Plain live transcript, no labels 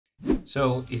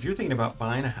So if you're thinking about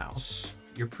buying a house,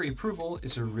 your pre-approval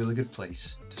is a really good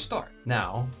place to start.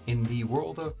 Now, in the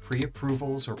world of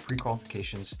pre-approvals or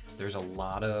pre-qualifications, there's a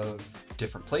lot of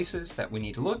different places that we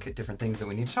need to look at, different things that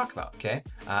we need to talk about, okay?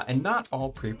 And not all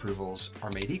pre-approvals are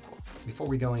made equal. Before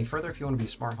we go any further, if you want to be a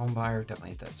smart home buyer,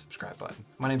 definitely hit that subscribe button.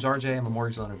 My name's RJ. I'm a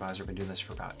mortgage loan advisor. I've been doing this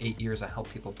for about 8 years. I help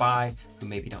people buy who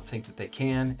maybe don't think that they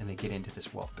can, and they get into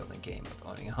this wealth building game of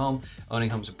owning a home. Owning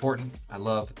a home is important. I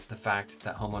love the fact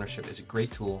that home ownership is a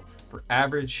great tool for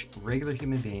average, regular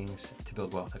human beings to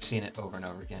build wealth. I've seen it over and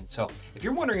over again. So if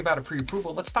you're wondering about a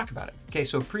pre-approval, let's talk about it. Okay,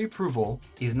 so a pre-approval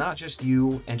is not just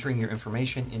you entering your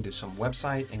information into some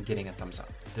website and getting a thumbs up.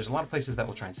 There's a lot of places that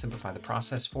will try and simplify the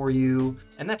process for you,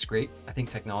 and that's great. I think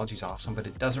technology is awesome, but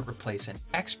it doesn't replace an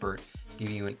expert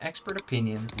giving you an expert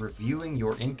opinion, reviewing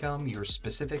your income, your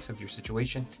specifics of your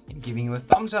situation, and giving you a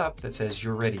thumbs up that says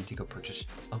you're ready to go purchase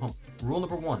a home. Rule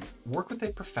number one, work with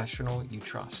a professional you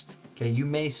trust. Okay, you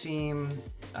may seem,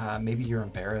 maybe you're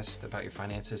embarrassed about your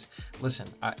finances. Listen,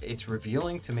 it's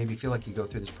revealing to maybe feel like you go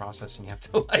through this process and you have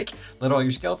to like let all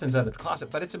your skeletons out of the closet,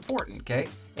 but it's important, okay?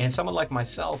 And someone like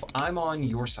myself, I'm on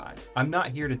your side. I'm not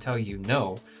here to tell you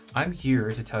no, I'm here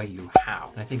to tell you how.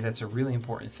 And I think that's a really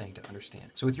important thing to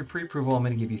understand. So with your pre-approval, I'm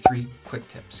gonna give you 3 quick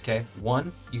tips, okay?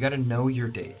 1, you gotta know your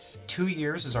dates. 2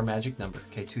 years is our magic number,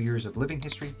 okay? 2 years of living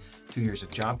history, 2 years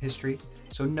of job history.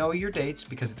 So know your dates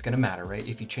because it's gonna matter, right?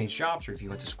 If you change jobs or if you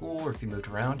went to school or if you moved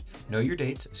around, know your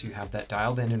dates so you have that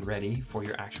dialed in and ready for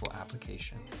your actual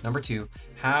application. Number 2,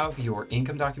 have your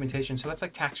income documentation. So that's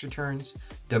like tax returns,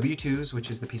 W-2s, which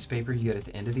is the piece of paper you get at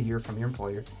the end of the year from your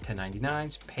employer,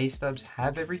 1099s, pay stubs,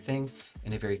 have everything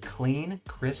in a very clean,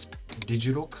 crisp,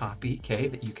 digital copy, okay,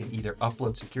 that you can either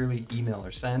upload securely, email,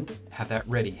 or send. Have that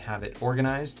ready, have it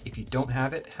organized. If you don't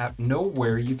have it, know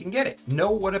where you can get it.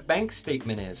 Know what a bank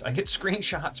statement is. I get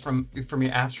screenshots from your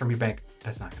apps from your bank.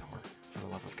 That's not gonna work, for the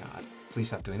love of God. Please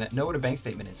stop doing that. Know what a bank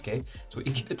statement is, okay? It's what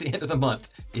you get at the end of the month.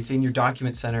 It's in your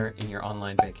document center in your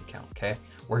online bank account, okay?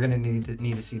 We're gonna need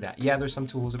to see that. Yeah, there's some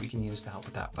tools that we can use to help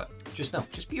with that, but just know,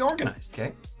 just be organized,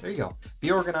 okay? There you go. Be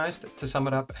organized. To sum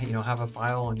it up, you know, have a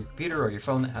file on your computer or your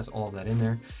phone that has all of that in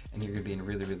there, and you're gonna be in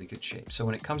really, really good shape. So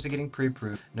when it comes to getting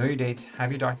pre-approved, know your dates, have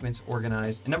your documents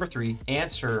organized. And number 3,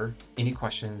 answer any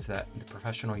questions that the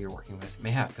professional you're working with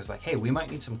may have. Because like, hey, we might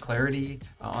need some clarity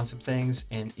on some things.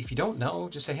 And if you don't know,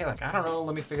 just say, hey, like, I don't know,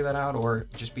 let me figure that out, or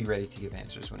just be ready to give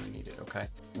answers when we need it, okay?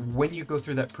 When you go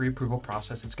through that pre-approval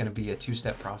process, it's gonna be a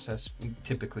 2-step process,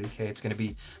 typically, okay? It's gonna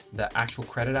be the actual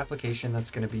credit application.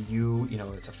 That's gonna be you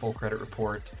know, it's a full credit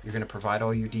report. You're gonna provide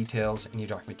all your details and your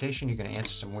documentation. You're gonna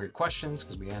answer some weird questions,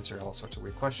 because we answer all sorts of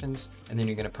weird questions. And then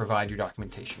you're gonna provide your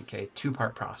documentation, okay?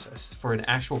 2-part process. For an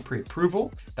actual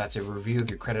pre-approval, that's a review of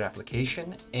your credit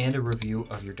application and a review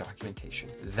of your documentation.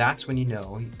 That's when you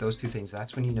know, those 2 things,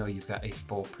 that's when you know you've got a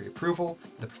full pre-approval.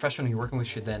 The professional you're working with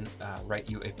should then write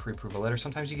you a pre-approval letter.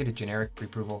 Sometimes you get a generic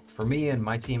pre-approval. For me and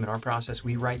my team and our process,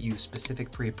 we write you specific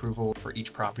pre-approval for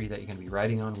each property that you're gonna be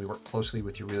writing on. We work closely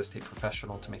with your real estate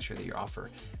professional to make sure that your offer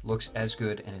looks as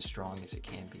good and as strong as it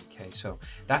can be, okay? So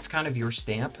that's kind of your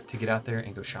stamp to get out there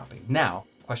and go shopping. Now,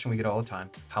 question we get all the time,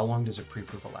 how long does a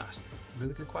pre-approval last?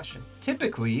 Really good question.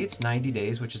 Typically, it's 90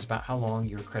 days, which is about how long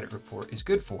your credit report is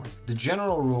good for. The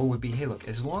general rule would be, hey, look,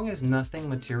 as long as nothing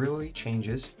materially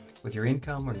changes with your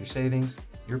income or your savings,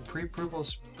 your pre-approval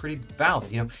is pretty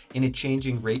valid. You know, in a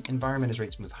changing rate environment, as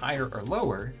rates move higher or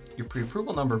lower, your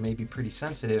pre-approval number may be pretty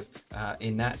sensitive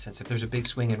in that sense. If there's a big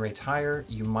swing in rates higher,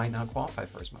 you might not qualify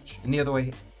for as much. And the other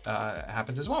way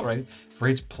happens as well, right? If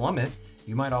rates plummet,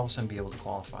 you might all of a sudden be able to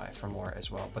qualify for more as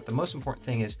well. But the most important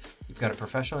thing is you've got a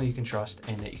professional you can trust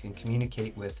and that you can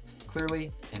communicate with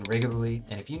clearly and regularly.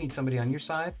 And if you need somebody on your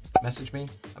side, message me.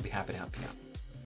 I'll be happy to help you out.